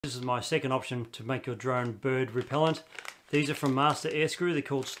This is my second option to make your drone bird repellent. These are from Master Airscrew. They're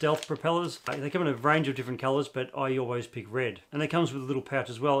called stealth propellers. They come in a range of different colours, but I always pick red. And they comes with a little pouch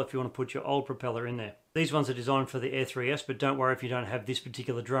as well if you want to put your old propeller in there. These ones are designed for the Air 3S, but don't worry if you don't have this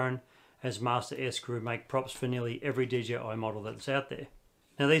particular drone, as Master Airscrew make props for nearly every DJI model that's out there.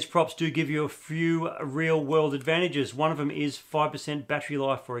 Now these props do give you a few real world advantages. One of them is 5% battery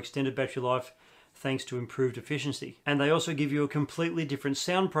life or extended battery life, thanks to improved efficiency. And they also give you a completely different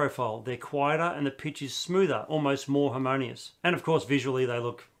sound profile. They're quieter and the pitch is smoother, almost more harmonious. And of course visually they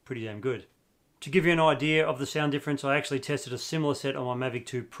look pretty damn good. To give you an idea of the sound difference, I actually tested a similar set on my Mavic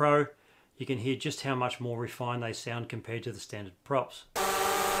 2 Pro. You can hear just how much more refined they sound compared to the standard props.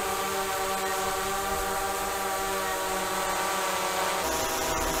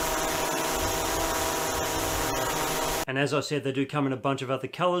 And as I said, they do come in a bunch of other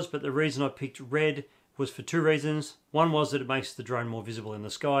colours, but the reason I picked red was for two reasons. One was that it makes the drone more visible in the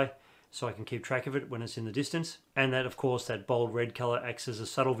sky, so I can keep track of it when it's in the distance. And that, of course, that bold red colour acts as a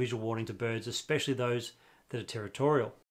subtle visual warning to birds, especially those that are territorial.